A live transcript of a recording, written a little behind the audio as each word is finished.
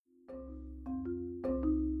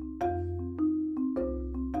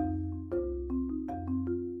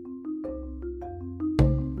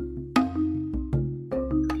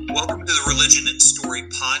welcome to the Religion and Story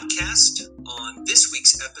podcast. On this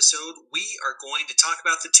week's episode, we are going to talk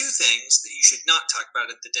about the two things that you should not talk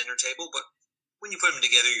about at the dinner table, but when you put them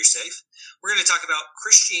together, you're safe. We're going to talk about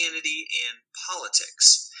Christianity and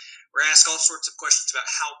politics. We're going to ask all sorts of questions about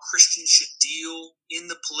how Christians should deal in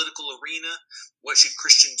the political arena. What should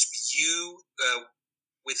Christians view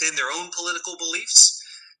within their own political beliefs?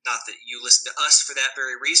 Not that you listen to us for that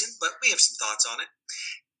very reason, but we have some thoughts on it.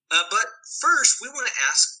 But first, we want to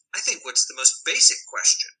ask, I think, what's the most basic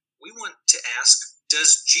question. We want to ask,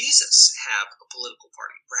 does Jesus have a political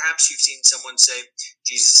party? Perhaps you've seen someone say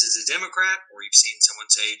Jesus is a Democrat, or you've seen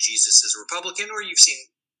someone say Jesus is a Republican, or you've seen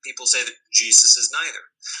people say that Jesus is neither.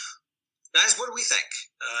 Guys, what do we think?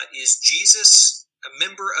 Is Jesus a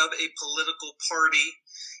member of a political party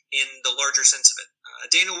in the larger sense of it?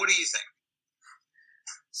 Daniel, what do you think?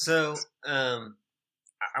 So,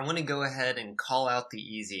 I want to go ahead and call out the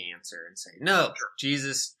easy answer and say, no, Sure.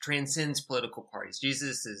 Jesus transcends political parties.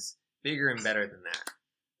 Jesus is bigger and better than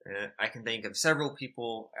that. I can think of several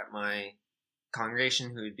people at my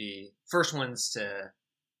congregation who would be first ones to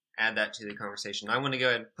add that to the conversation. I want to go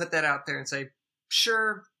ahead and put that out there and say,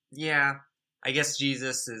 sure, yeah, I guess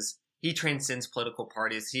he transcends political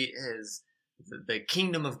parties. The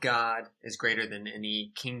kingdom of God is greater than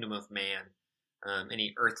any kingdom of man,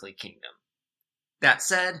 any earthly kingdom. That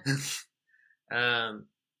said,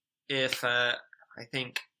 if I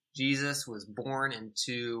think Jesus was born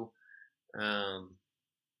into,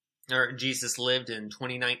 or Jesus lived in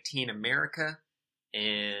 2019 America,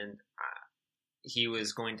 and he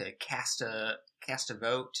was going to cast a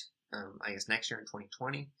vote, I guess next year in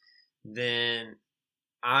 2020, then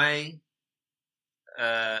I'm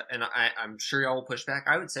sure y'all will push back.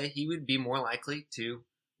 I would say he would be more likely to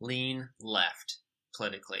lean left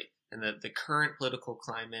politically. In the current political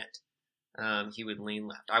climate, he would lean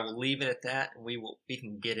left. I will leave it at that, and we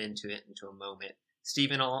can get into it into a moment.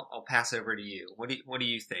 Stephen, I'll pass over to you. What do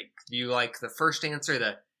you think? Do you like the first answer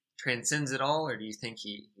that transcends it all, or do you think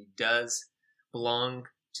he does belong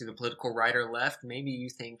to the political right or left? Maybe you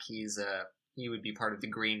think he would be part of the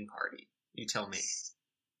Green Party. You tell me.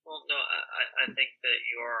 Well, no, I think that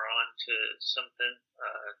you are on to something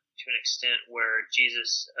to an extent where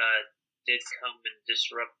Jesus did come and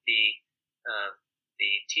disrupt the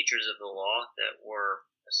teachers of the law that were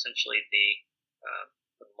essentially the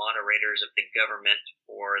moderators of the government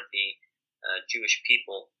for the Jewish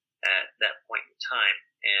people at that point in time,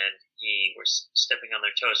 and he was stepping on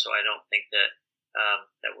their toes. So I don't think that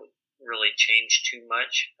that would really change too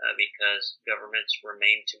much because governments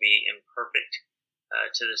remain to be imperfect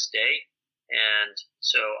to this day, and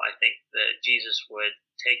so I think that Jesus would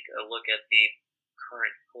take a look at the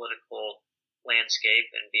current political landscape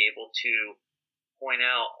and be able to point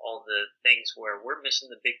out all the things where we're missing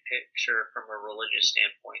the big picture from a religious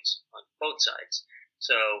standpoint on both sides.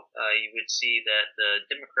 So you would see that the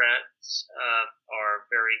Democrats are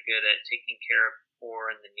very good at taking care of the poor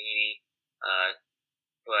and the needy,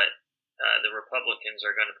 but the Republicans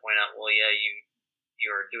are going to point out, well, yeah,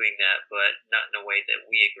 you're doing that, but not in a way that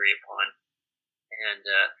we agree upon. And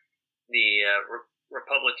the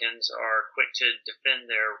Republicans are quick to defend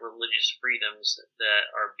their religious freedoms that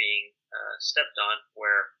are being stepped on,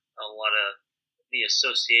 where a lot of the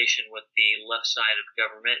association with the left side of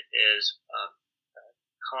government is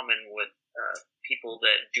common with people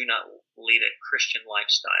that do not lead a Christian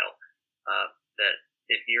lifestyle. That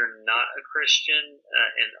if you're not a Christian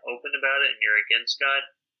and open about it and you're against God,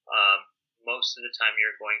 most of the time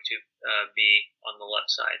you're going to be on the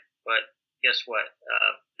left side. But guess what?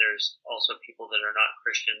 There's also people that are not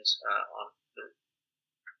Christians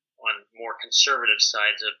on more conservative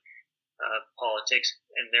sides of politics,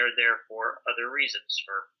 and they're there for other reasons,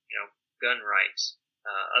 for gun rights,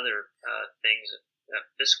 other things,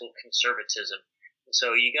 fiscal conservatism. And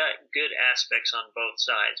so you got good aspects on both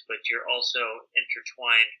sides, but you're also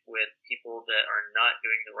intertwined with people that are not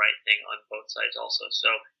doing the right thing on both sides also. So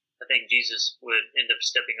I think Jesus would end up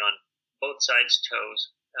stepping on both sides' toes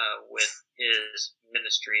with his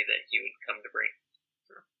ministry that he would come to bring.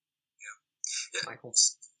 Sure. Yeah. Michael?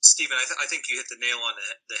 Stephen, I think you hit the nail on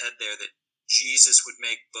the head there, that Jesus would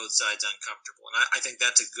make both sides uncomfortable. And I think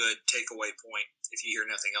that's a good takeaway point if you hear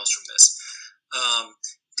nothing else from this.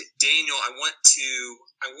 Daniel, I want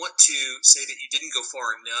to say that you didn't go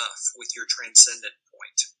far enough with your transcendent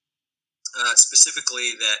point.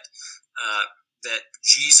 Specifically that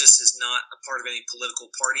Jesus is not a part of any political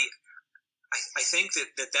party. I think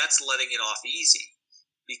that that's letting it off easy,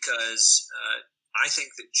 because I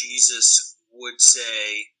think that Jesus would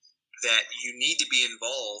say that you need to be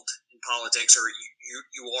involved in politics, or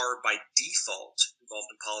you are by default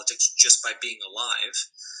involved in politics just by being alive.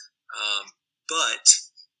 But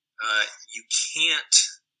you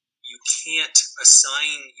can't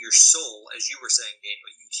assign your soul, as you were saying,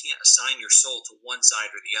 Daniel. You can't assign your soul to one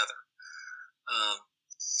side or the other.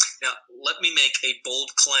 Now, let me make a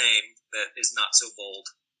bold claim that is not so bold.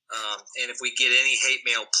 And if we get any hate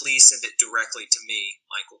mail, please send it directly to me,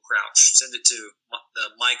 Michael Crouch. Send it to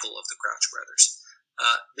the Michael of the Crouch Brothers.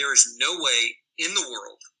 There is no way in the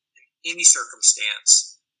world, in any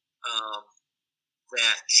circumstance,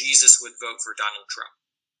 that Jesus would vote for Donald Trump.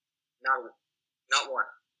 Not one.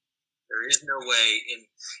 There is no way in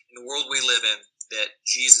the world we live in that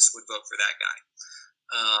Jesus would vote for that guy.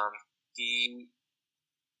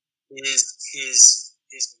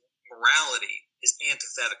 His morality is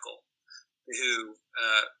antithetical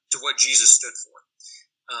to what Jesus stood for.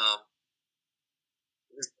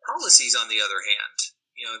 His policies, on the other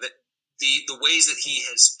hand, that the ways that he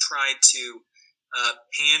has tried to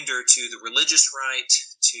pander to the religious right,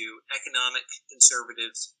 to economic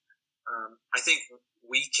conservatives, I think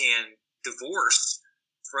we can divorce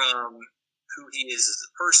from who he is as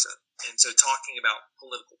a person. And so talking about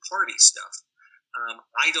political party stuff,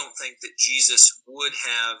 I don't think that Jesus would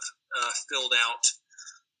have filled out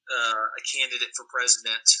a candidate for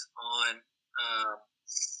president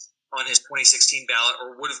on his 2016 ballot,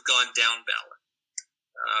 or would have gone down ballot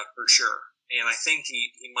for sure. And I think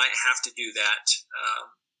he might have to do that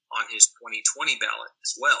on his 2020 ballot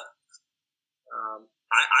as well.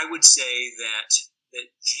 I would say that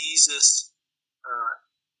Jesus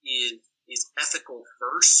is ethical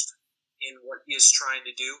first in what he is trying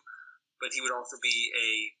to do, but he would also be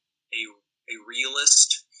a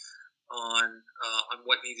realist on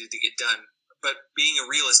what needed to get done. But being a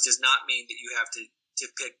realist does not mean that you have to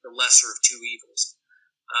pick the lesser of two evils.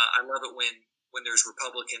 I love it when there's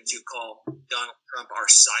Republicans who call Donald Trump our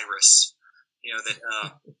Cyrus. That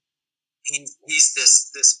he's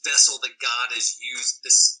this vessel that God has used,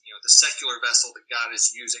 the secular vessel that God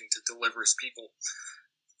is using to deliver his people.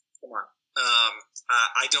 Come on.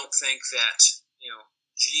 I don't think that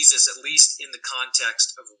Jesus, at least in the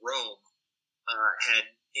context of Rome, had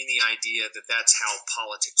any idea that that's how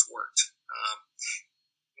politics worked.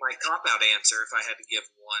 My cop-out answer, if I had to give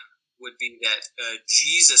one, would be that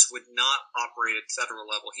Jesus would not operate at federal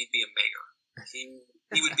level. He'd be a mayor.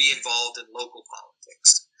 He would be involved in local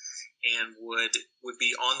politics and would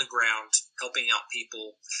be on the ground helping out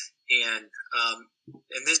people.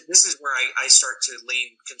 And this is where I start to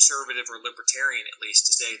lean conservative or libertarian, at least,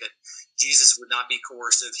 to say that Jesus would not be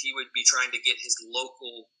coercive. He would be trying to get his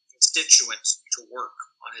local constituents to work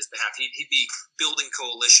on his behalf. He'd be building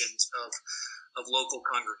coalitions of local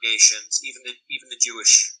congregations, even the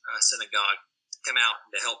Jewish synagogue, come out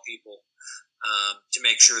to help people to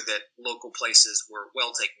make sure that local places were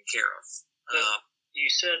well taken care of. You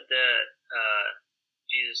said that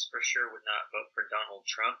Jesus for sure would not vote for Donald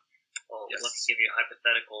Trump. Well, yes. Let me give you a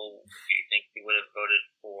hypothetical. Do you think he would have voted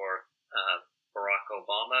for Barack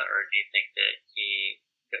Obama, or do you think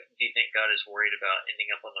God is worried about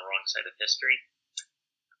ending up on the wrong side of history?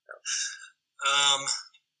 No.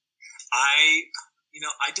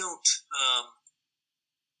 I don't.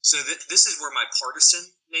 So this is where my partisan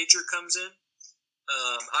nature comes in.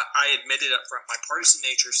 I admitted up front, my partisan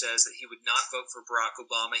nature says that he would not vote for Barack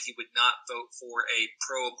Obama. He would not vote for a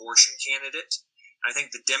pro-abortion candidate. I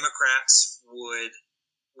think the Democrats would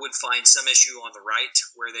find some issue on the right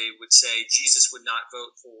where they would say Jesus would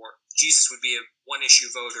be a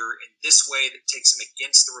one-issue voter in this way that takes him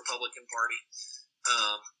against the Republican Party.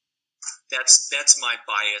 That's my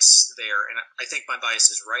bias there, and I think my bias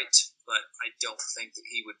is right, but I don't think that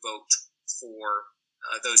he would vote for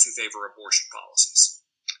those who favor abortion policies.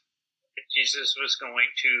 If Jesus was going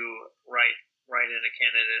to write in a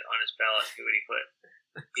candidate on his ballot, who would he put?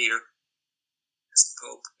 Peter, as the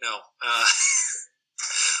Pope. No.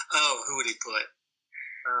 Who would he put?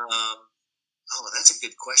 That's a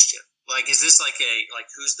good question. Is this like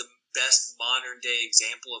who's the best modern day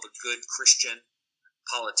example of a good Christian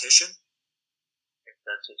politician? If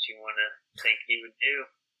that's what you want to think he would do.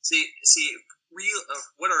 See,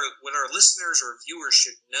 what our listeners or viewers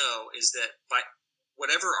should know is that by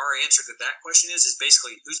whatever our answer to that question is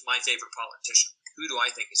basically who's my favorite politician? Who do I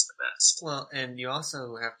think is the best? Well, and you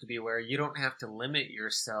also have to be aware you don't have to limit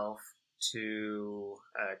yourself to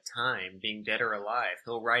time, being dead or alive.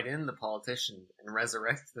 He'll write in the politician and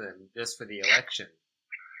resurrect them just for the election.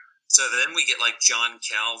 So then we get like John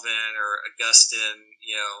Calvin or Augustine,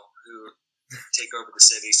 who take over the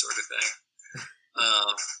city sort of thing.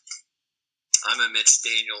 I'm a Mitch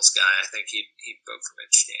Daniels guy. I think he'd vote for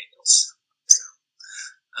Mitch Daniels.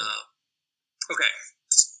 Okay.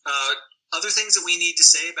 Other things that we need to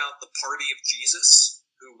say about the party of Jesus,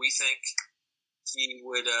 who we think he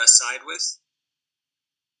would side with?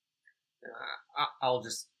 I'll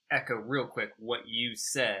just echo real quick what you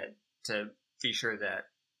said to be sure that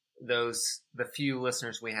the few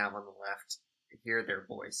listeners we have on the left hear their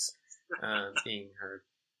voice being heard.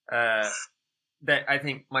 That I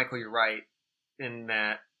think, Michael, you're right in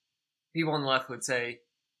that people on the left would say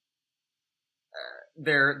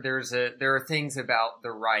there are things about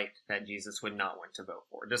the right that Jesus would not want to vote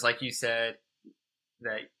for. Just like you said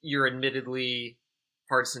that you're admittedly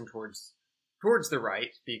partisan towards the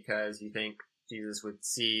right because you think Jesus would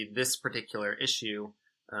see this particular issue,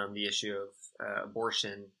 the issue of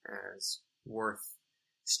abortion, as worth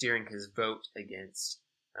steering his vote against.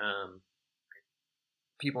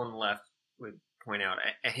 People on the left would point out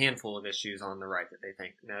a handful of issues on the right that they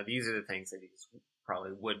think, now these are the things that he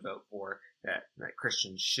probably would vote for, that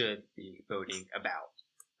Christians should be voting about.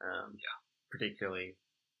 Particularly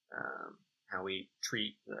how we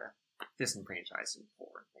treat the disenfranchised and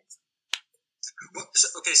poor and things.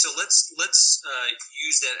 Okay, so let's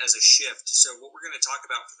use that as a shift. So what we're going to talk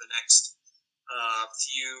about for the next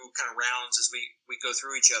few kind of rounds as we go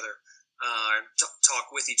through each other,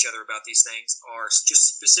 talk with each other about these things, are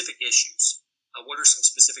just specific issues. What are some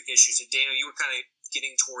specific issues? And Daniel, you were kind of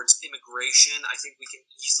getting towards immigration. I think we can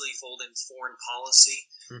easily fold in foreign policy.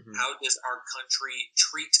 Mm-hmm. How does our country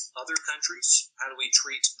treat other countries? How do we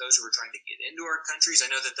treat those who are trying to get into our countries? I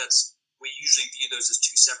know that we usually view those as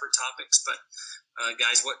two separate topics, but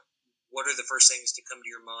guys, what are the first things to come to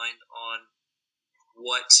your mind on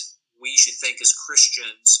what we should think as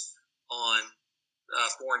Christians on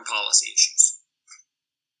foreign policy issues?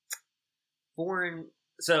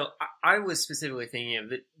 So I was specifically thinking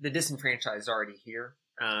of the disenfranchised already here.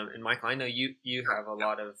 And Michael, I know you have a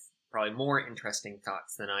lot of probably more interesting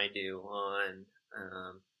thoughts than I do on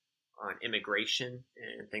immigration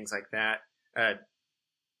and things like that.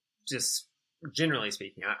 Just generally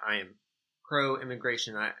speaking, I am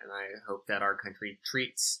pro-immigration, and I hope that our country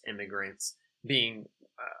treats immigrants, being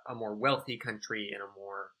a more wealthy country and a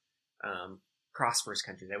more prosperous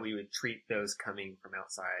country, that we would treat those coming from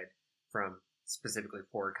outside, from specifically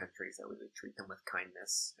poor countries, that we would treat them with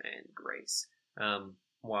kindness and grace.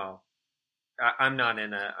 While I'm not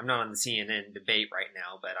on the CNN debate right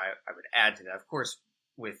now, but I would add to that, of course,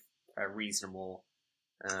 with reasonable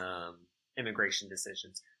immigration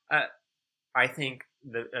decisions. I think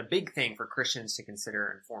a big thing for Christians to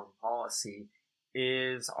consider in foreign policy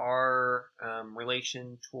is our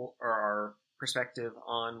relation to, or our perspective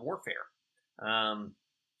on warfare. I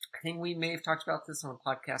think we may have talked about this on a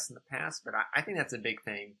podcast in the past, but I think that's a big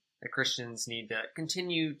thing that Christians need to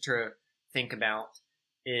continue to think about,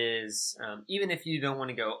 is even if you don't want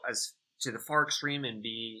to go as to the far extreme and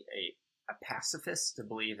be a pacifist, to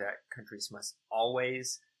believe that countries must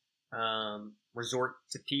always resort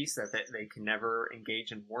to peace, that they can never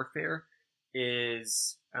engage in warfare,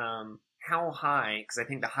 is how high, because I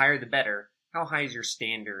think the higher the better, how high is your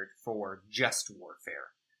standard for just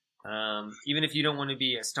warfare? Even if you don't want to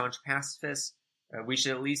be a staunch pacifist, we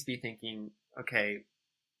should at least be thinking, okay,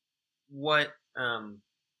 what, how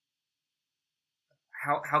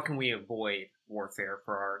can we avoid warfare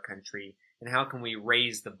for our country, and how can we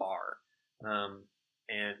raise the bar?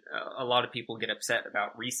 And a lot of people get upset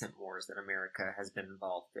about recent wars that America has been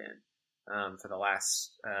involved in for the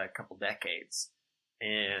last couple decades.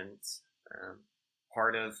 And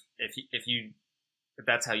part of, if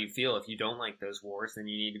that's how you feel, if you don't like those wars, then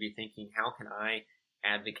you need to be thinking, how can I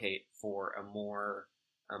advocate for a more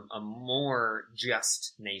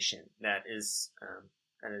just nation that is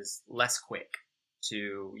less quick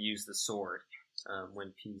to use the sword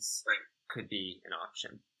when peace could be an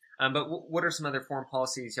option. But what are some other foreign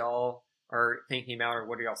policies y'all are thinking about, or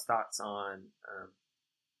what are y'all's thoughts on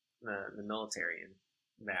the military and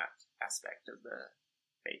that aspect of the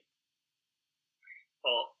faith?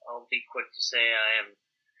 Well, I'll be quick to say I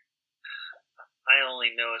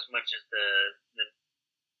only know as much as the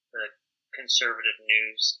conservative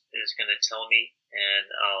news is going to tell me, and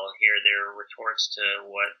I'll hear their retorts to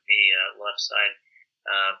what the left side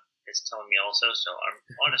is telling me also. So I'm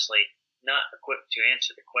honestly not equipped to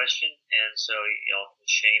answer the question, and so y'all can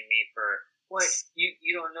shame me for what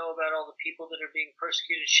you don't know about all the people that are being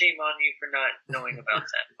persecuted. Shame on you for not knowing about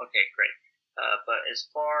that. Okay, great. But as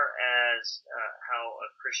far as how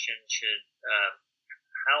a Christian should,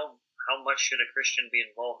 how much should a Christian be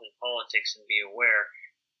involved in politics and be aware?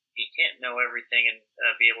 You can't know everything and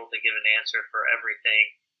be able to give an answer for everything,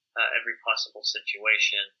 every possible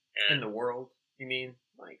situation. And, in the world, you mean?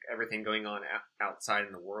 Like everything going on outside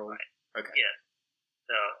in the world? Right. Okay. Yeah.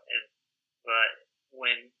 So, but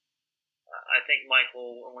when I think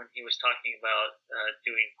Michael, when he was talking about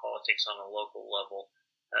doing politics on a local level,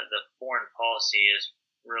 the foreign policy is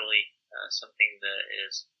really something that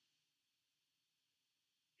is,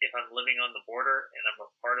 if I'm living on the border and I'm a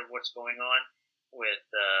part of what's going on with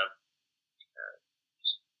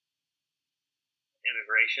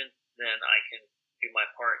immigration, then I can do my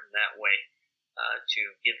part in that way to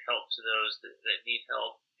give help to those that need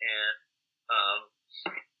help and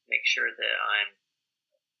make sure that I'm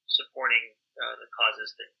supporting the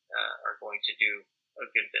causes that are going to do a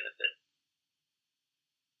good benefit.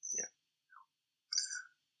 Yeah.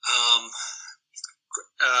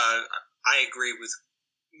 I agree with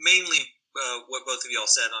mainly what both of y'all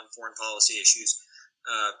said on foreign policy issues.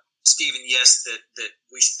 Stephen, yes, that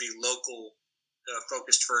we should be local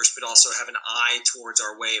focused first, but also have an eye towards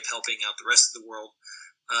our way of helping out the rest of the world.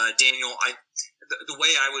 Daniel, the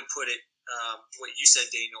way I would put it, what you said,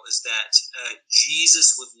 Daniel, is that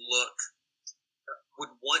Jesus would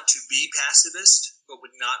want to be pacifist, but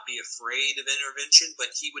would not be afraid of intervention.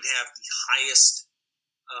 But he would have the highest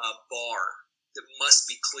bar that must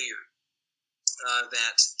be cleared.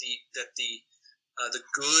 That the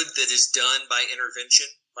good that is done by intervention,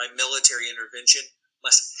 by military intervention,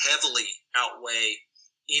 must heavily outweigh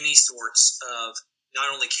any sorts of not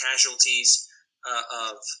only casualties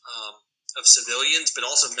of civilians, but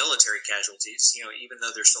also military casualties. You know, even though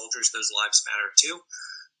they're soldiers, those lives matter too,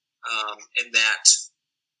 and that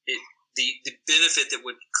the benefit that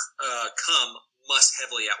would come must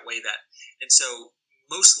heavily outweigh that. And so,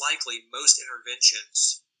 most likely, most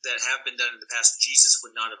interventions that have been done in the past, Jesus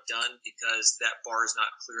would not have done because that bar is not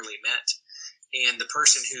clearly met, and the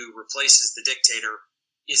person who replaces the dictator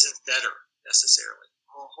isn't better necessarily.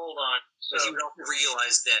 Well, hold on. So he would also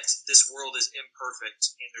realize that this world is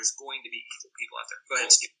imperfect and there's going to be evil people out there. Go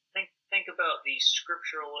ahead, Steve. Think about the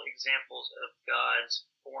scriptural examples of God's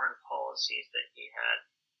foreign policies that he had,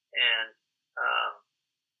 and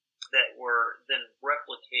that were then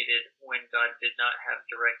replicated when God did not have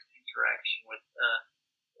direct interaction with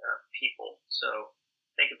people. So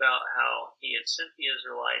think about how he had sent the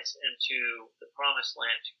Israelites into the promised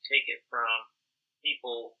land to take it from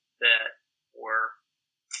people that were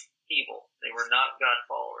evil. They were not God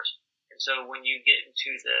followers. And so when you get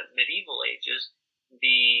into the medieval ages,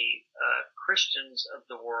 the Christians of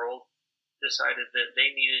the world decided that they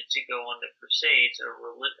needed to go on the crusades or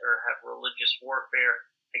have religious warfare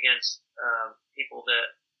against people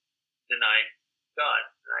that denied God,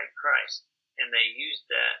 denied Christ. And they used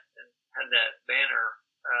that and had that banner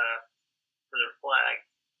for their flag.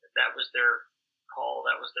 That was their call.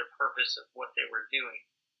 That was their purpose of what they were doing.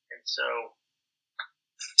 And so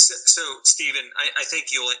Stephen, I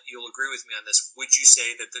think you'll agree with me on this. Would you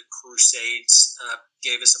say that the Crusades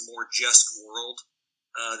gave us a more just world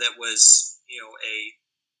that was,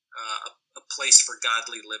 a place for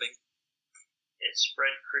godly living? It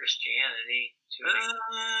spread Christianity to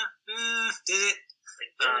did it?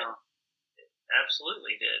 It did. It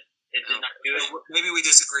absolutely did. It did not do it. Maybe we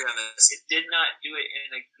disagree on this. It did not do it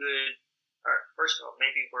in a good. First of all,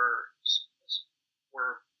 maybe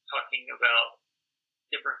we're talking about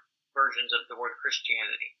different versions of the word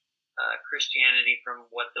Christianity. Christianity from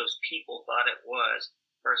what those people thought it was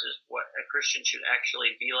versus what a Christian should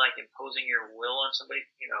actually be like, imposing your will on somebody.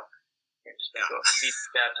 And just go be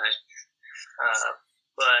baptized.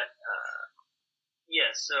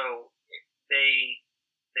 So they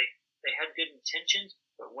had good intentions,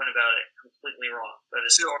 but went about it completely wrong. But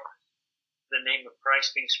as far as the name of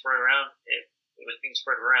Christ being spread around, it was being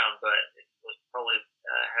spread around, but it was probably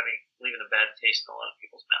leaving a bad taste in a lot of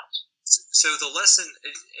people's mouths. So the lesson,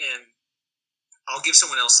 and I'll give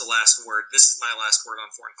someone else the last word. This is my last word on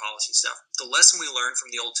foreign policy stuff. The lesson we learned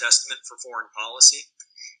from the Old Testament for foreign policy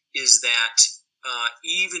is that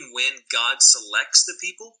even when God selects the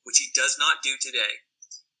people, which he does not do today,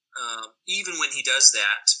 even when he does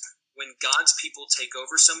that, when God's people take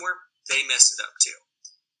over somewhere, they mess it up too.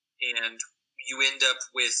 And you end up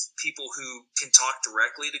with people who can talk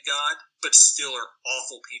directly to God, but still are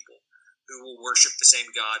awful people who will worship the same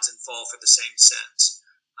gods and fall for the same sins.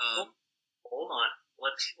 Hold on.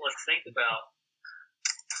 Let's think about.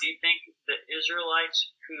 Do you think the Israelites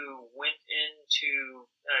who went into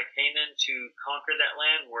Canaan to conquer that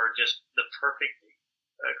land were just the perfect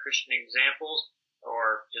Christian examples,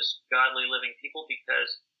 or just godly living people? Because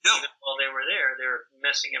even while they were there, they were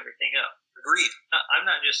messing everything up. Agreed. I'm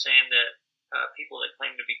not just saying that people that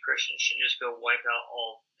claim to be Christians should just go wipe out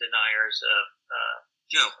all deniers of.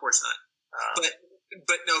 No, of course not.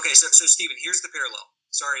 But okay. So Stephen, here's the parallel.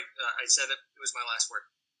 Sorry, I said it. It was my last word.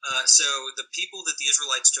 So the people that the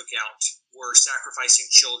Israelites took out were sacrificing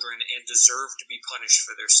children and deserved to be punished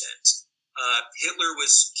for their sins. Hitler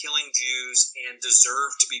was killing Jews and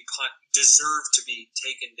deserved to be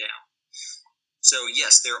taken down. So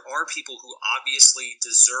yes, there are people who obviously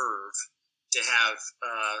deserve to have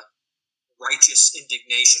righteous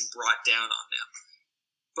indignation brought down on them.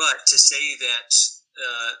 But to say that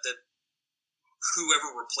that whoever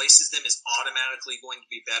replaces them is automatically going to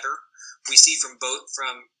be better, we see from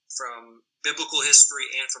biblical history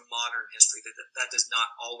and from modern history that does not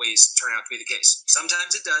always turn out to be the case.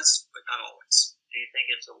 Sometimes it does, but not always. Do you think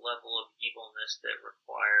it's a level of evilness that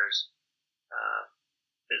requires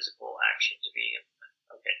physical action to be implemented?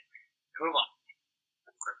 Okay, move on.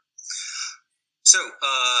 Okay. So,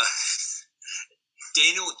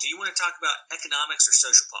 Daniel, do you want to talk about economics or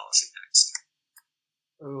social policy next?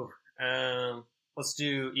 Ooh, let's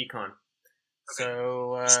do econ. Okay.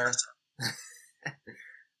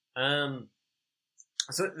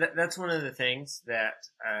 So that's one of the things that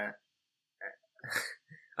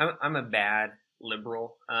I'm a bad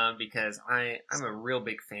liberal because I'm a real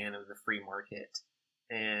big fan of the free market,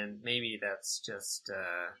 and maybe that's just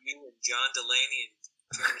you and John Delaney and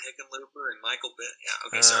Karen Hickenlooper and Michael Bennett. Yeah.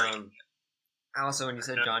 Okay. Sorry. Also, when you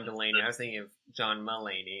said John Delaney, I was thinking of John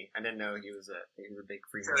Mulaney. I didn't know he was a big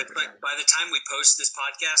free market guy. By the time we post this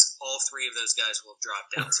podcast, all three of those guys will have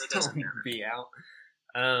dropped out, so it doesn't matter. Be out.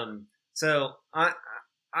 So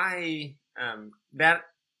I that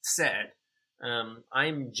said,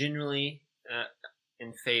 I'm generally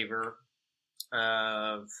in favor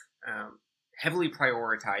of heavily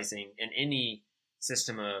prioritizing in any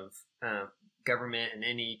system of government in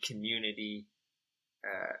any community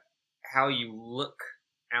how you look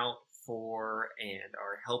out for and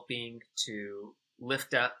are helping to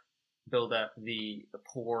lift up, build up the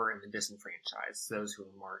poor and the disenfranchised, those who are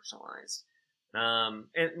marginalized.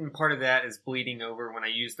 And part of that is bleeding over. When I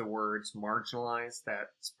use the words marginalized,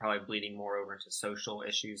 that's probably bleeding more over into social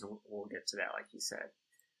issues, and we'll get to that, like you said.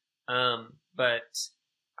 But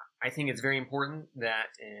I think it's very important that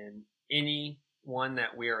in any one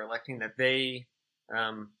that we are electing, that they,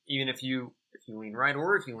 even if you lean right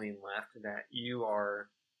or if you lean left, that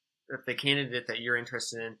the candidate that you're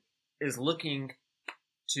interested in is looking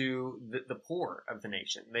to the poor of the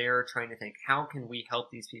nation. They are trying to think, how can we help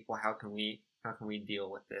these people? How can we deal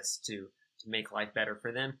with this to make life better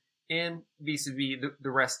for them, and vis-a-vis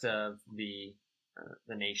the rest of the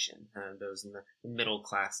nation, those in the middle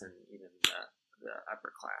class and even the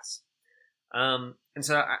upper class. And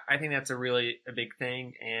so I think that's a big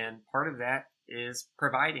thing, and part of that is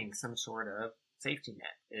providing some sort of safety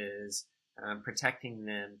net, is protecting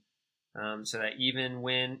them, so that even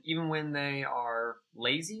when they are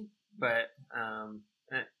lazy, but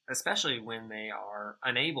especially when they are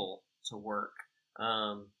unable to work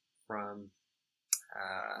from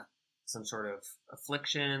some sort of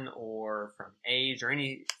affliction or from age or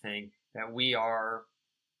anything, that we are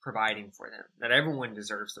providing for them, that everyone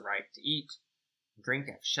deserves the right to eat, drink,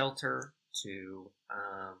 have shelter, to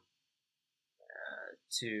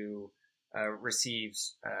receive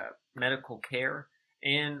medical care,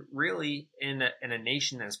 and really in a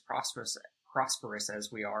nation as prosperous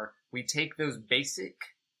as we are, we take those basic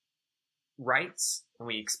rights and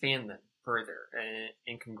we expand them further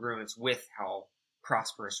in congruence with how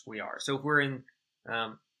prosperous we are. So if we're in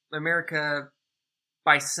America,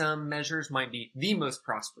 by some measures, might be the most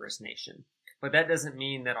prosperous nation, but that doesn't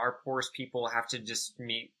mean that our poorest people have to just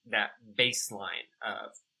meet that baseline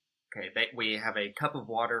of, okay, we have a cup of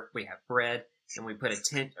water, we have bread, and we put a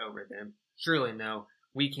tent over them. Surely no,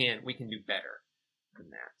 we can do better than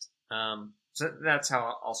that. So that's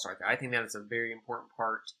how I'll start that. I think that is a very important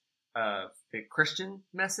part of the Christian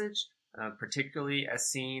message, particularly as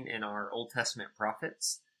seen in our Old Testament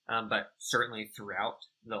prophets, but certainly throughout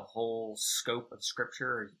the whole scope of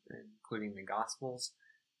Scripture, including the Gospels.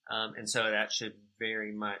 And so that should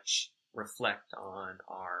very much reflect on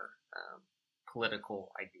our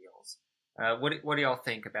political ideals. What do y'all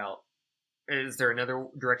think about? Is there another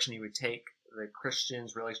direction you would take the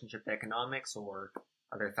Christians' relationship to economics, or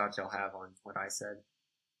other thoughts y'all have on what I said?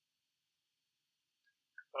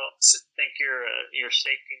 Well, I think your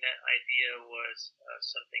safety net idea was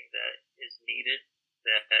something that is needed.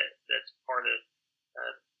 That's part of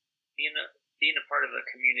being a part of a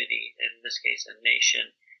community, in this case a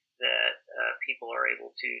nation, that people are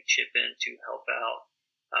able to chip in to help out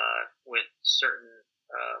with certain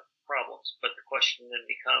problems. But the question then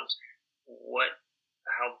becomes,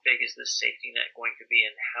 how big is this safety net going to be,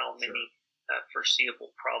 and how many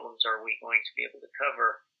foreseeable problems are we going to be able to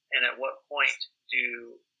cover? And at what point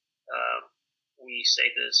do we say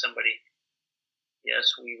to somebody,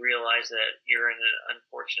 yes, we realize that you're in an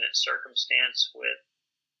unfortunate circumstance with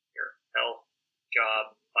your health,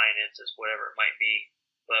 job, finances, whatever it might be,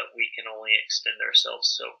 but we can only extend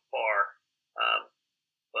ourselves so far.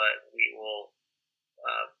 But we will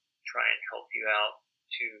try and help you out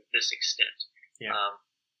to this extent. Yeah.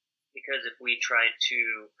 Because if we tried to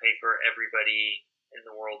pay for everybody in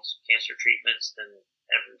the world's cancer treatments, then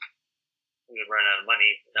we would run out of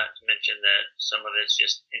money, not to mention that some of it's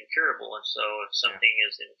just incurable. And so if something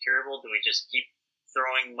is incurable, do we just keep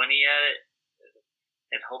throwing money at it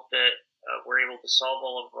and hope that we're able to solve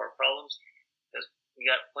all of our problems? Because we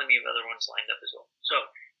got plenty of other ones lined up as well. So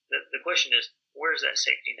the question is, where is that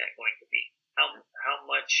safety net going to be? How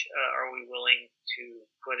much are we willing to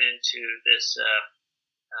put into this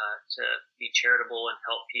to be charitable and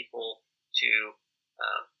help people to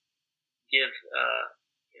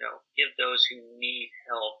give those who need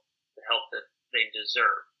help the help that they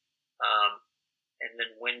deserve? And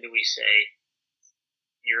then when do we say,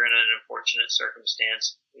 you're in an unfortunate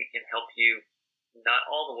circumstance, we can help you not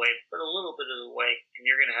all the way, but a little bit of the way, and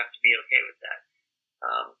you're going to have to be okay with that.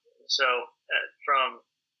 So from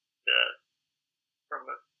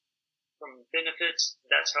benefits,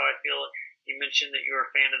 that's how I feel. You mentioned that you're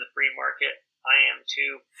a fan of the free market. I am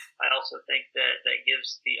too. I also think that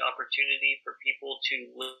gives the opportunity for people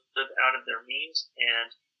to live out of their means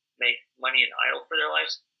and make money and idle for their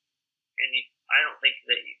lives. And I don't think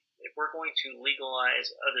that if we're going to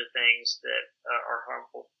legalize other things that are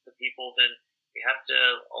harmful to people, then we have to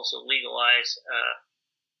also legalize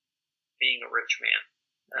being a rich man,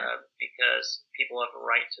 because people have a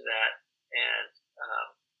right to that, and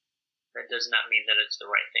that does not mean that it's the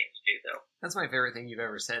right thing to do, though. That's my favorite thing you've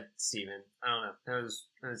ever said, Stephen. I don't know. That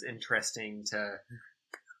was interesting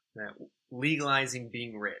that legalizing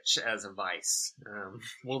being rich as a vice.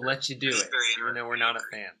 We'll let you do it, even though we're not a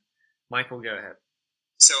fan. Michael, go ahead.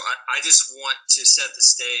 So I just want to set the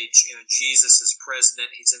stage. Jesus is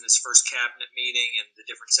president. He's in his first cabinet meeting, and the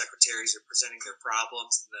different secretaries are presenting their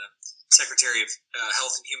problems. The Secretary of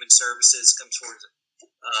Health and Human Services comes forward and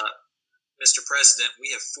says, Mr. President, we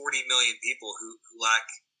have 40 million people who lack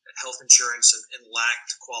health insurance and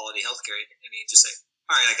lacked quality health care. And he just say,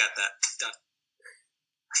 all right, I got that. Done.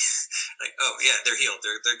 Like, oh, yeah, they're healed.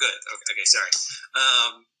 They're good. Okay, sorry.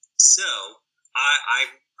 So I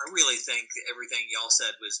really think everything y'all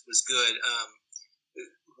said was good.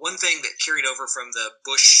 One thing that carried over from the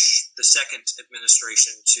the second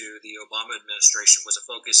administration to the Obama administration was a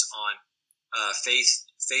focus on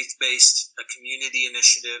faith-based community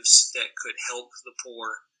initiatives that could help the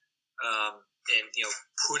poor, and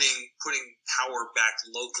putting power back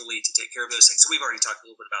locally to take care of those things. So we've already talked a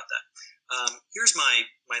little bit about that. Here's my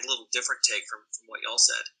little different take from what y'all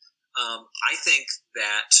said. I think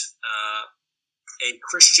that a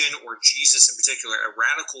Christian, or Jesus in particular, a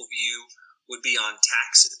radical view would be on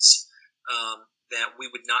taxes. That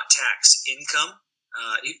we would not tax income.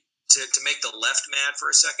 To make the left mad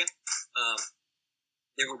for a second,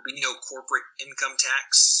 there would be no corporate income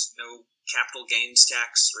tax, no capital gains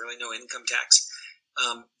tax, really no income tax.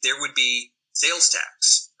 There would be sales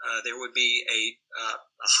tax. There would be a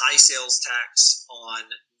high sales tax on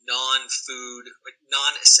non-food,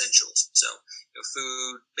 non-essentials. So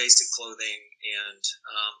food, basic clothing, and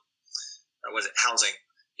housing.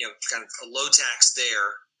 Kind of a low tax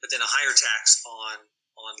there, but then a higher tax on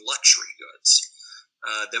luxury goods.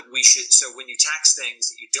 That we should. So when you tax things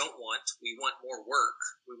that you don't want, we want more work.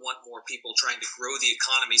 We want more people trying to grow the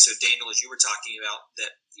economy. So Daniel, as you were talking about,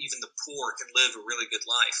 that even the poor can live a really good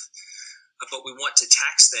life. But we want to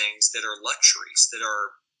tax things that are luxuries, that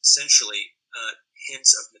are essentially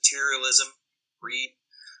hints of materialism, greed,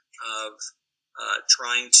 of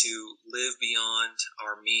trying to live beyond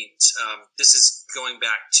our means. This is going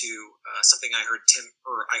back to something I heard Tim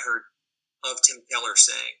Keller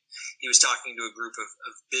saying. He was talking to a group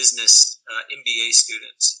of business MBA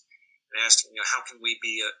students and asked them, how can we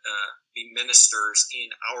be ministers in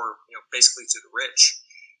our, basically to the rich?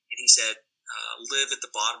 And he said, live at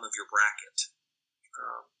the bottom of your bracket.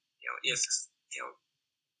 If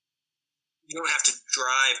you don't have to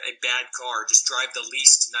drive a bad car, just drive the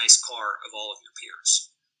least nice car of all of your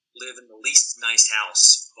peers. Live in the least nice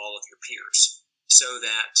house of all of your peers, so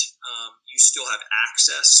that you still have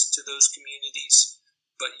access to those communities,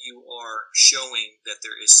 but you are showing that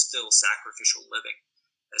there is still sacrificial living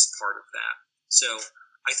as part of that. So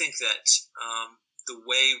I think that the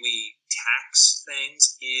way we tax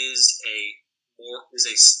things is a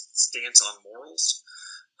stance on morals.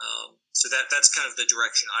 So that's kind of the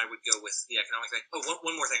direction I would go with the economic thing. Oh,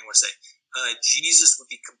 one more thing I want to say. Jesus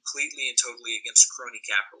would be completely and totally against crony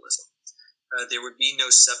capitalism. There would be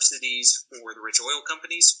no subsidies for the rich oil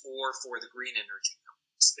companies or for the green energy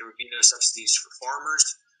companies. There would be no subsidies for farmers.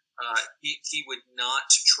 He would not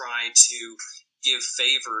try to give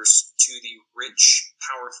favors to the rich,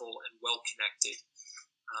 powerful, and well-connected.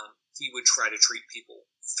 He would try to treat people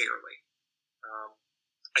fairly.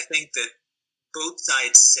 I think that both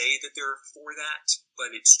sides say that they're for that,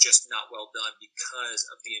 but it's just not well done because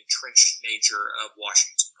of the entrenched nature of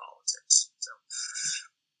Washington politics. So,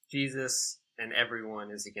 Jesus and everyone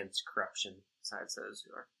is against corruption, besides those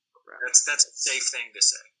who are corrupt. That's a safe thing to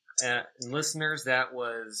say. And listeners, that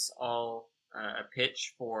was all a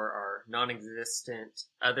pitch for our non-existent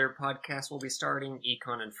other podcast we'll be starting,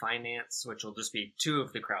 Econ and Finance, which will just be two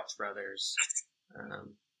of the Crouch brothers.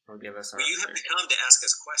 Will give us our. Well, you have to come to ask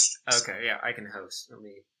us questions. Okay, yeah, I can host. It'll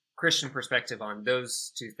be Christian perspective on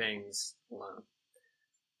those two things alone.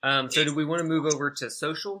 So, do we want to move over to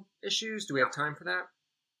social issues? Do we have time for that?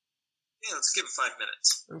 Yeah, let's give it 5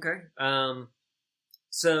 minutes. Okay.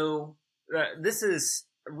 So this is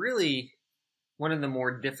really one of the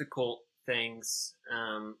more difficult things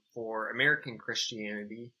for American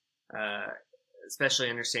Christianity, especially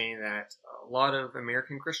understanding that a lot of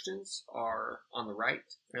American Christians are on the right,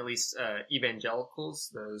 or at least evangelicals,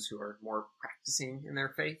 those who are more practicing in their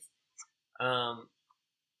faith,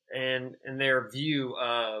 and their view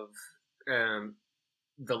of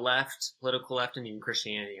the left, political left, and even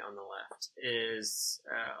Christianity on the left is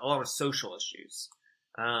a lot of social issues.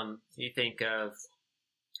 You think of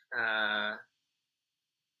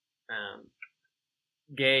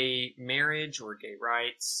gay marriage or gay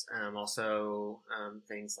rights, also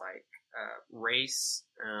things like race,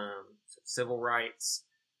 civil rights,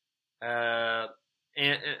 and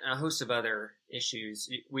a host of other issues.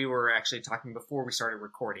 We were actually talking before we started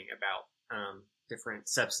recording about different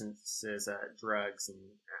substances, drugs and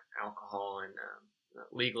alcohol, and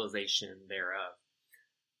legalization thereof.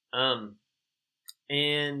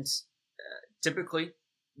 And typically,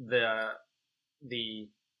 the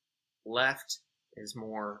left is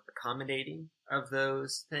more accommodating of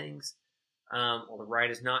those things. Well, the right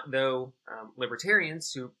is not, though.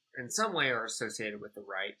 Libertarians, who in some way are associated with the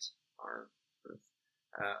right,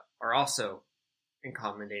 are also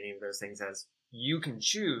accommodating of those things, as you can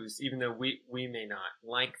choose, even though we may not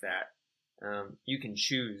like that. You can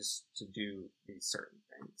choose to do these certain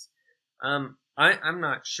things. I'm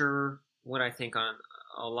not sure what I think on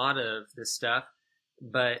a lot of this stuff,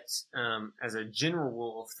 but as a general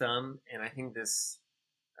rule of thumb, and I think this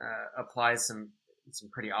applies in some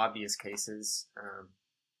pretty obvious cases,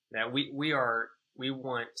 that we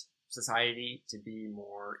want society to be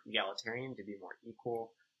more egalitarian, to be more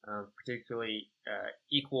equal, particularly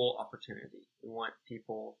equal opportunity. We want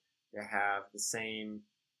people to have the same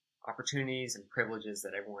opportunities and privileges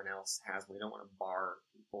that everyone else has. We don't want to bar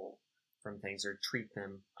people from things or treat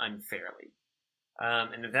them unfairly.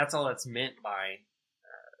 And if that's all that's meant by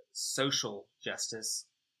social justice,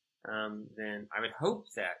 then I would hope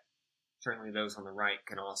that certainly those on the right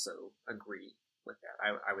can also agree with that.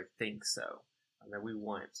 I would think so, that we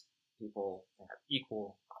want people to have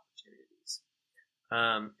equal opportunities.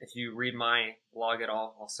 If you read my blog at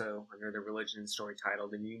all, also under the Religion and Story title,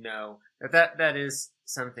 then you know that is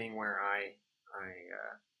something where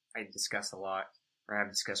I discuss a lot, or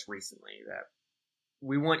have discussed recently, that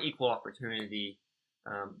we want equal opportunity,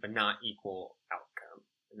 but not equal outcome.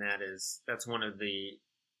 And that's one of the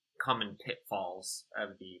common pitfalls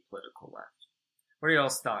of the political left. What are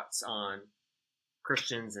y'all's thoughts on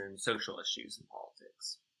Christians and social issues in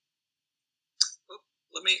politics?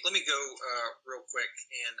 Let me go real quick,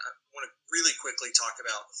 and I want to really quickly talk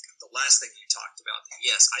about the last thing you talked about.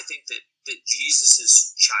 Yes, I think that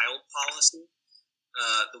Jesus' child policy,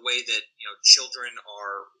 the way that children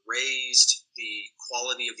are raised, the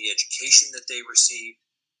quality of the education that they receive,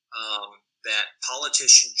 that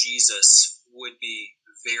politician Jesus would be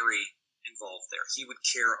very involved there. He would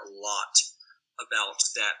care a lot about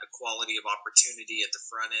that equality of opportunity at the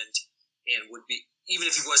front end, and would be, even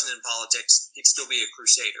if he wasn't in politics, he'd still be a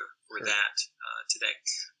crusader for that today.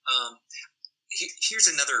 Here's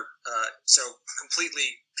another, so completely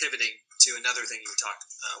pivoting to another thing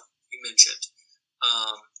you mentioned.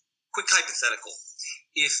 Quick hypothetical.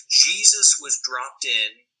 If Jesus was dropped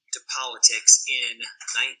in to politics in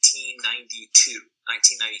 1992,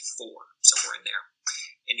 1994, somewhere in there,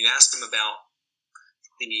 and you asked him about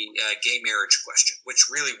the gay marriage question, which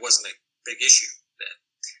really wasn't a big issue then,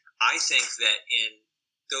 I think that in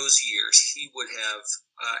those years he would have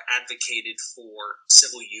advocated for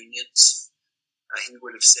civil unions. He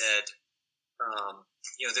would have said,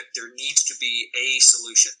 that there needs to be a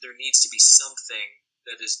solution. There needs to be something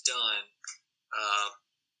that is done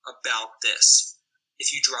about this.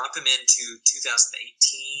 If you drop him into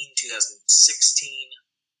 2018, 2016,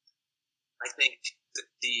 I think that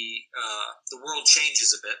the world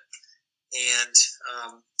changes a bit, and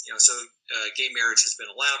so gay marriage has been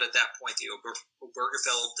allowed at that point. The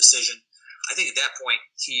Obergefell decision. I think at that point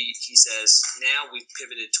he says now we've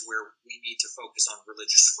pivoted to where we need to focus on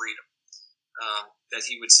religious freedom. That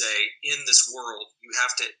he would say in this world you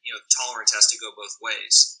have to tolerance has to go both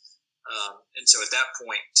ways, and so at that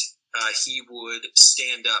point he would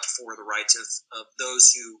stand up for the rights of those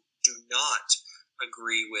who do not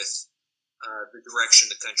agree with the direction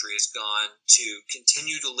the country has gone, to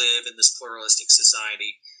continue to live in this pluralistic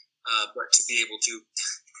society, but to be able to,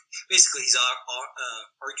 basically he's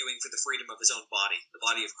arguing for the freedom of his own body, the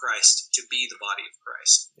body of Christ, to be the body of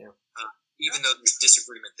Christ. Yeah. Even though there's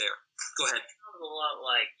disagreement there. Go ahead. It sounds a lot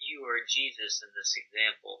like you or Jesus in this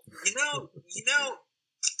example. You know,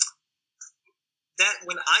 that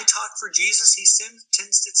when I talk for Jesus, he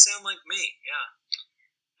tends to sound like me. Yeah.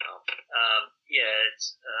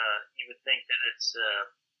 It's you would think that it's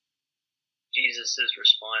Jesus's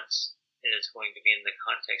response is going to be in the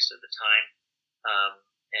context of the time,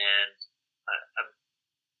 and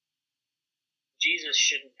Jesus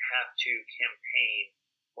shouldn't have to campaign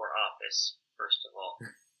for office. First of all,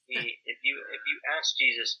 if you ask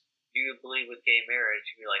Jesus, do you believe with gay marriage?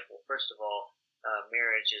 You'd be like, well, first of all,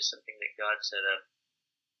 marriage is something that God set up.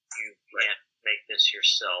 You can't make this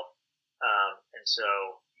yourself, and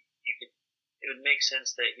so it would make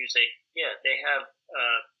sense that you say, yeah, they have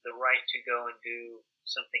the right to go and do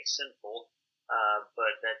something sinful,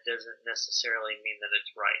 but that doesn't necessarily mean that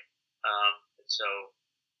it's right. And so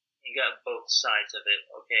you got both sides of it.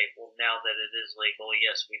 Okay, well, now that it is legal,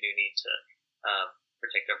 yes, we do need to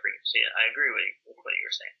protect our freedoms. Yeah, I agree with what you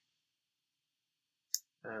were saying.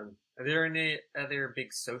 Are there any other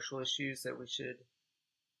big social issues that we should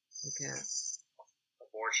look at?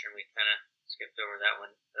 Abortion, we kind of skipped over that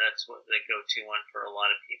one. That's what the go-to one for a lot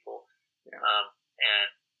of people. Yeah.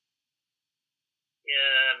 And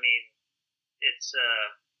yeah, I mean, it's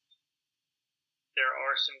there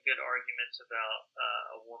are some good arguments about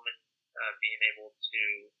a woman being able to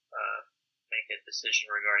make a decision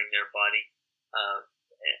regarding their body.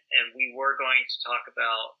 And we were going to talk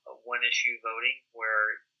about one-issue voting,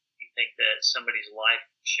 where you think that somebody's life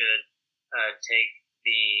should take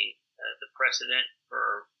the precedent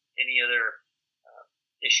for any other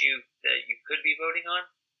issue that you could be voting on.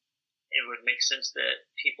 It would make sense that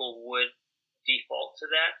people would default to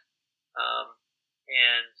that.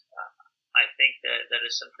 And I think that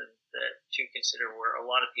is something that to consider, where a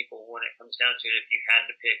lot of people, when it comes down to it, if you had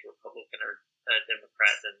to pick Republican or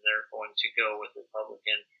Democrat, then they're going to go with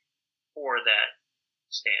Republican for that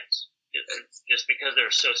stance, just because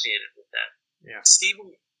they're associated with that. Yeah.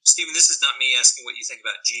 Stephen, this is not me asking what you think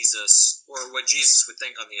about Jesus or what Jesus would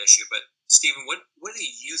think on the issue, but Stephen, what do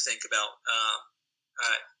you think about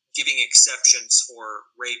giving exceptions for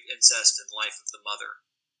rape, incest, and life of the mother?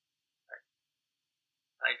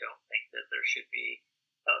 I don't think that there should be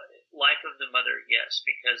life of the mother, yes,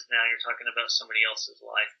 because now you're talking about somebody else's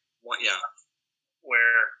life. Yeah.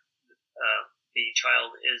 Where the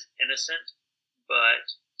child is innocent, but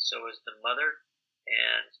so is the mother,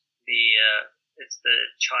 and it's the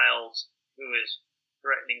child who is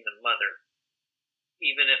threatening the mother,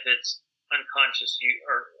 even if it's unconscious,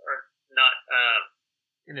 or not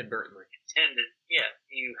inadvertently intended. Yeah,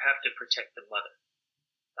 you have to protect the mother.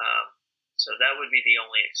 So that would be the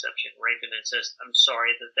only exception. Rape and incest, I'm sorry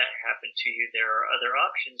that happened to you. There are other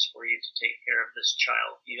options for you to take care of this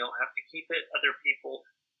child. You don't have to keep it. Other people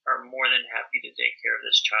are more than happy to take care of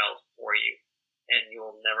this child for you. And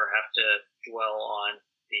you'll never have to dwell on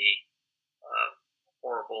the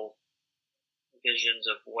horrible visions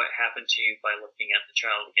of what happened to you by looking at the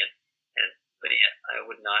child again. But yeah, I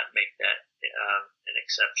would not make that an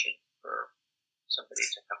exception for somebody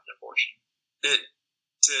to have an abortion.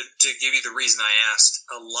 To give you the reason I asked,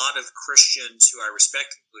 a lot of Christians who I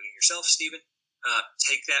respect, including yourself, Stephen,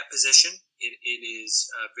 take that position. It is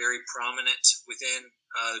very prominent within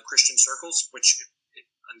the Christian circles, which it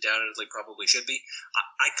undoubtedly probably should be.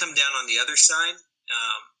 I come down on the other side,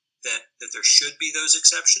 that there should be those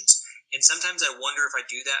exceptions. And sometimes I wonder if I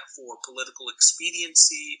do that for political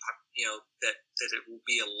expediency, that it will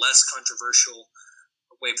be a less controversial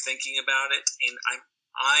way of thinking about it. And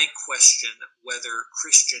I question whether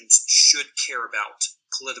Christians should care about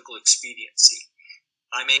political expediency.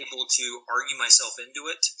 I'm able to argue myself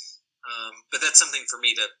into it, but that's something for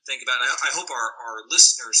me to think about. I hope our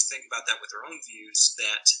listeners think about that with their own views,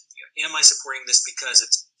 that am I supporting this because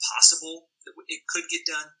it's possible that it could get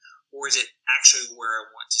done, or is it actually where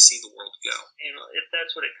I want to see the world go? If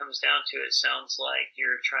that's what it comes down to, it sounds like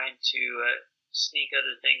you're trying to sneak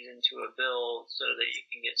other things into a bill so that you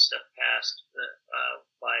can get stuff passed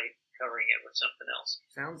by covering it with something else.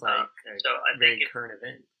 Sounds like so I very think current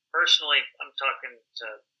event. Personally, I'm talking to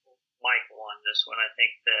Michael on this one. I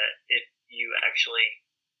think that if you actually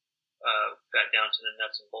got down to the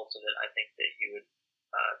nuts and bolts of it, I think that you would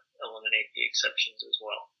eliminate the exceptions as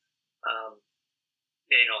well.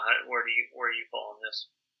 Daniel, where do you fall on this?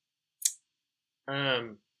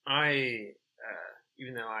 I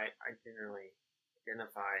even though I generally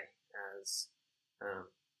identify as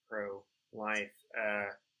pro-life,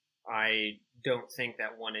 I don't think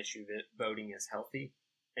that one issue that voting is healthy.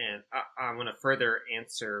 And I want to further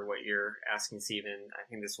answer what you're asking, Stephen. I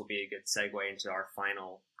think this will be a good segue into our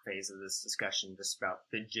final phase of this discussion, just about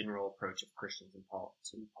the general approach of Christians to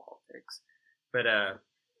politics. But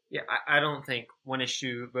yeah, I don't think one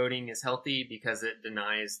issue voting is healthy because it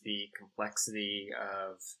denies the complexity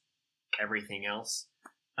of everything else.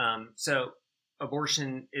 So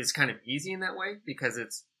abortion is kind of easy in that way because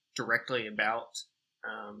it's directly about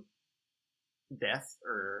death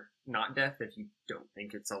or not death if you don't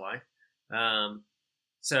think it's a life.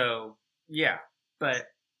 So yeah, but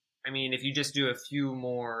I mean, if you just do a few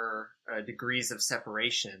more degrees of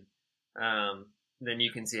separation, then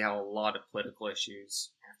you can see how a lot of political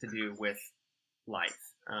issues have to do with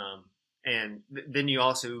life. And then you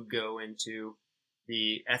also go into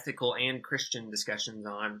the ethical and Christian discussions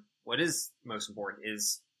on what is most important.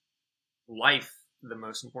 Is life the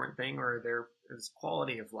most important thing, or there is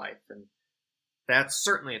quality of life? And that's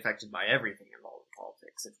certainly affected by everything involved in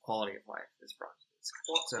politics. If quality of life is brought to this,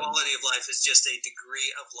 quality of life is just a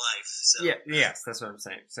degree of life. So. Yeah, yes, that's what I'm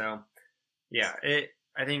saying. So, yeah,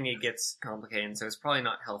 I think it gets complicated, and so it's probably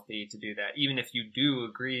not healthy to do that, even if you do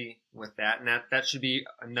agree with that. And that should be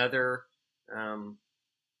another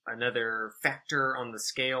factor on the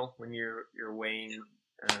scale when you're weighing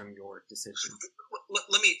your decision.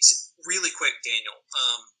 Let me really quick, Daniel.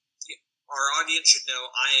 Our audience should know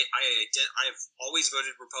I've always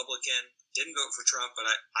voted Republican. Didn't vote for Trump, but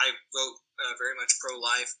I vote very much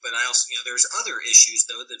pro-life. But I also, there's other issues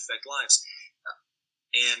though that affect lives.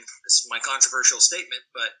 And this is my controversial statement,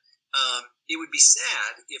 but it would be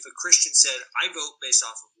sad if a Christian said, "I vote based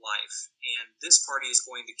off of life, and this party is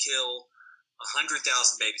going to kill 100,000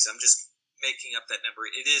 babies." I'm just making up that number.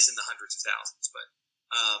 It is in the hundreds of thousands,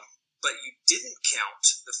 but you didn't count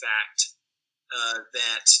the fact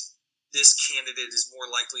that this candidate is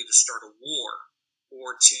more likely to start a war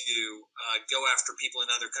or to go after people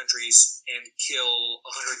in other countries and kill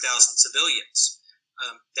 100,000 civilians.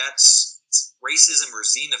 That's racism or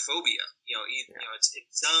xenophobia.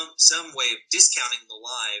 It's some way of discounting the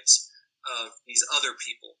lives of these other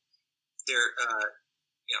people. They're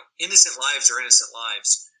innocent lives are innocent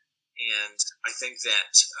lives, and I think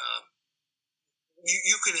that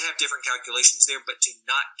you can have different calculations there, but to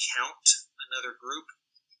not count another group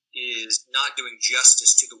is not doing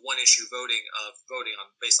justice to the one issue voting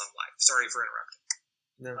based on life. Sorry for interrupting.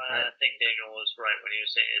 No, I think Daniel was right when he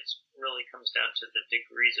was saying it really comes down to the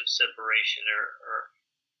degrees of separation or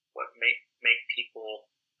what make people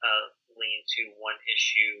lean to one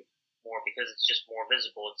issue more because it's just more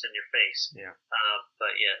visible. It's in your face. Yeah.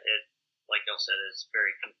 But yeah, it, like y'all said, is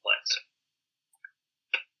very complex.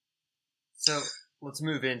 So let's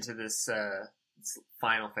move into this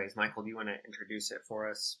final phase. Michael, do you want to introduce it for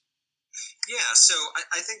us? Yeah, so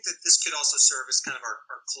I think that this could also serve as kind of our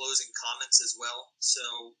closing comments as well.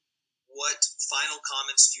 So what final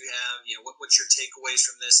comments do you have? What's your takeaways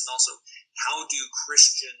from this? And also, how do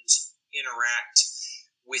Christians interact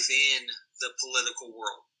within the political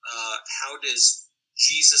world? How does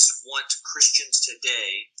Jesus want Christians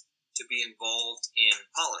today to be involved in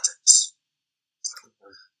politics?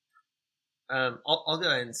 I'll go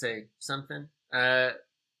ahead and say something.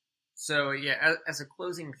 So yeah, as a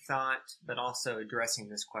closing thought, but also addressing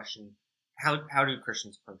this question, how do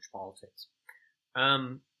Christians approach politics?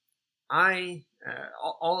 All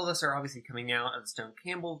of us are obviously coming out of the Stone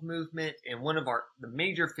Campbell movement, and one of the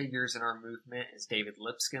major figures in our movement is David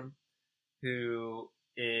Lipscomb, who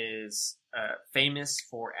is famous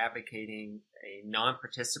for advocating a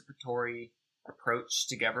non-participatory approach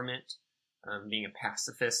to government, being a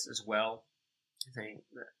pacifist as well. I think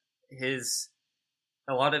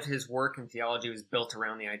a lot of his work and theology was built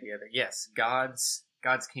around the idea that yes, God's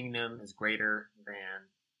kingdom is greater than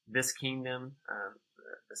this kingdom,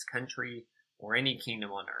 this country, or any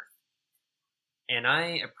kingdom on earth. And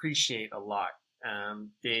I appreciate a lot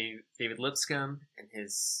David Lipscomb and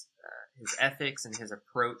his ethics and his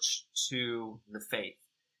approach to the faith.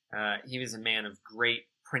 He was a man of great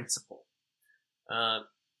principle.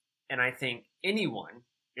 And I think anyone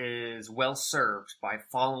is well served by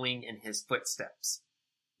following in his footsteps.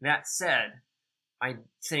 That said, I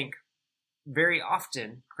think very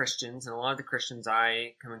often Christians, and a lot of the Christians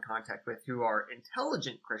I come in contact with who are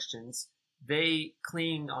intelligent Christians, they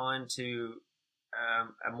cling on to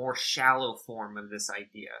a more shallow form of this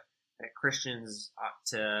idea that Christians ought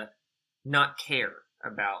to not care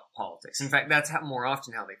about politics. In fact, that's more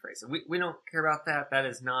often how they phrase it. We don't care about that. That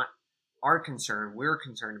is not our concern. We're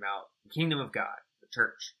concerned about the kingdom of God, the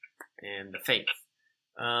church, and the faith.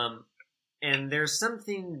 And there's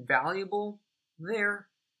something valuable there,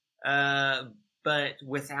 but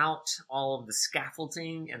without all of the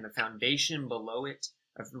scaffolding and the foundation below it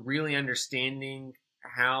of really understanding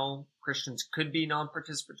how Christians could be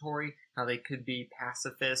non-participatory, how they could be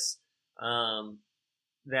pacifists,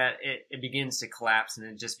 that it begins to collapse and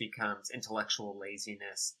it just becomes intellectual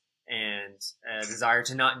laziness and a desire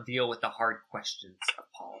to not deal with the hard questions of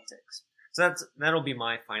politics. So that'll be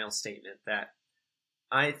my final statement, that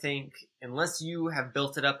I think unless you have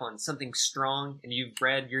built it up on something strong and you've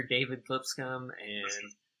read your David Lipscomb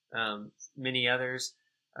and many others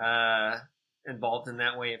involved in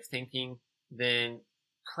that way of thinking, then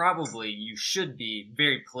probably you should be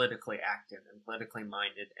very politically active and politically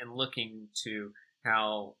minded and looking to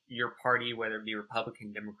how your party, whether it be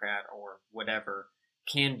Republican, Democrat, or whatever,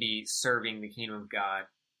 can be serving the kingdom of God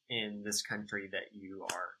in this country that you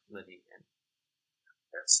are living in.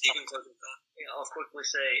 Stephen, closing thought? I'll quickly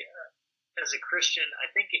say, as a Christian, I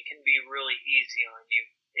think it can be really easy on you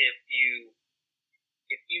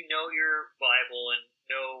if you know your Bible and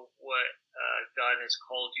know what God has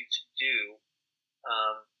called you to do,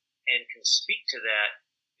 and can speak to that.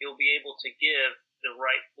 You'll be able to give the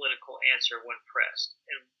right political answer when pressed.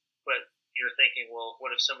 But you're thinking, well,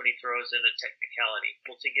 what if somebody throws in a technicality?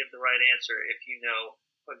 Well, to give the right answer if you know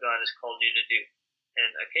what God has called you to do.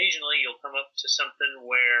 And occasionally you'll come up to something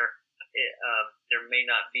where there may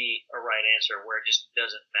not be a right answer, where it just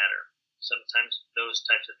doesn't matter. Sometimes those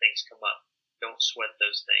types of things come up. Don't sweat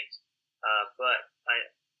those things. But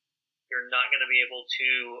you're not going to be able to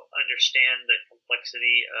understand the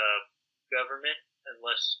complexity of government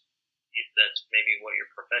unless that's maybe what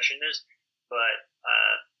your profession is. But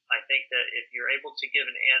I think that if you're able to give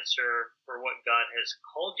an answer for what God has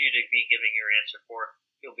called you to be giving your answer for,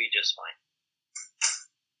 you'll be just fine.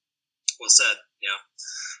 Well said. Yeah.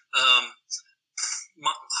 I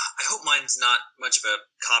hope mine's not much of a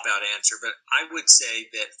cop-out answer, but I would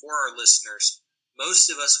say that for our listeners,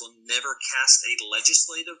 most of us will never cast a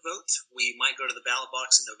legislative vote. We might go to the ballot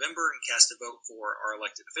box in November and cast a vote for our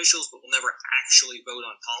elected officials, but we'll never actually vote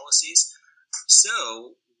on policies.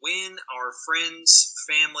 So when our friends,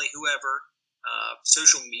 family, whoever,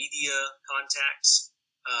 social media contacts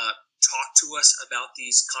talk to us about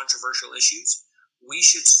these controversial issues, we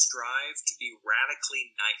should strive to be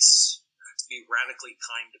radically nice, to be radically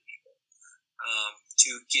kind to people,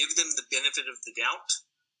 to give them the benefit of the doubt,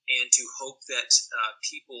 and to hope that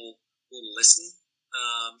people will listen.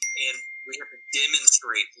 And we have to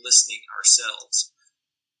demonstrate listening ourselves.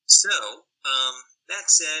 So, that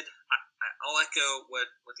said, I'll echo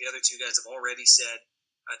what the other two guys have already said.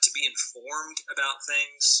 To be informed about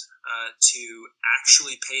things, to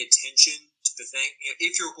actually pay attention to the thing.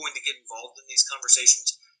 If you're going to get involved in these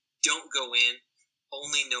conversations, don't go in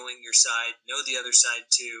only knowing your side. Know the other side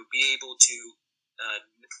too. Be able to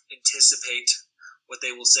anticipate what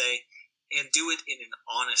they will say, and do it in an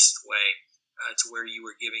honest way, to where you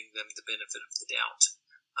are giving them the benefit of the doubt.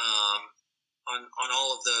 On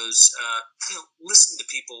all of those, listen to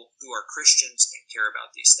people who are Christians and care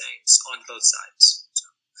about these things on both sides. So,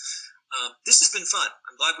 this has been fun.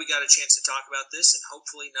 I'm glad we got a chance to talk about this, and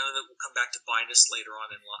hopefully none of it will come back to bite us later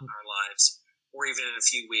on in our lives, or even in a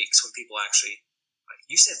few weeks when people actually,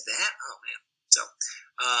 you said that? Oh, man. So,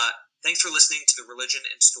 thanks for listening to the Religion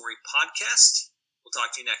and Story podcast. We'll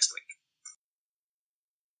talk to you next week.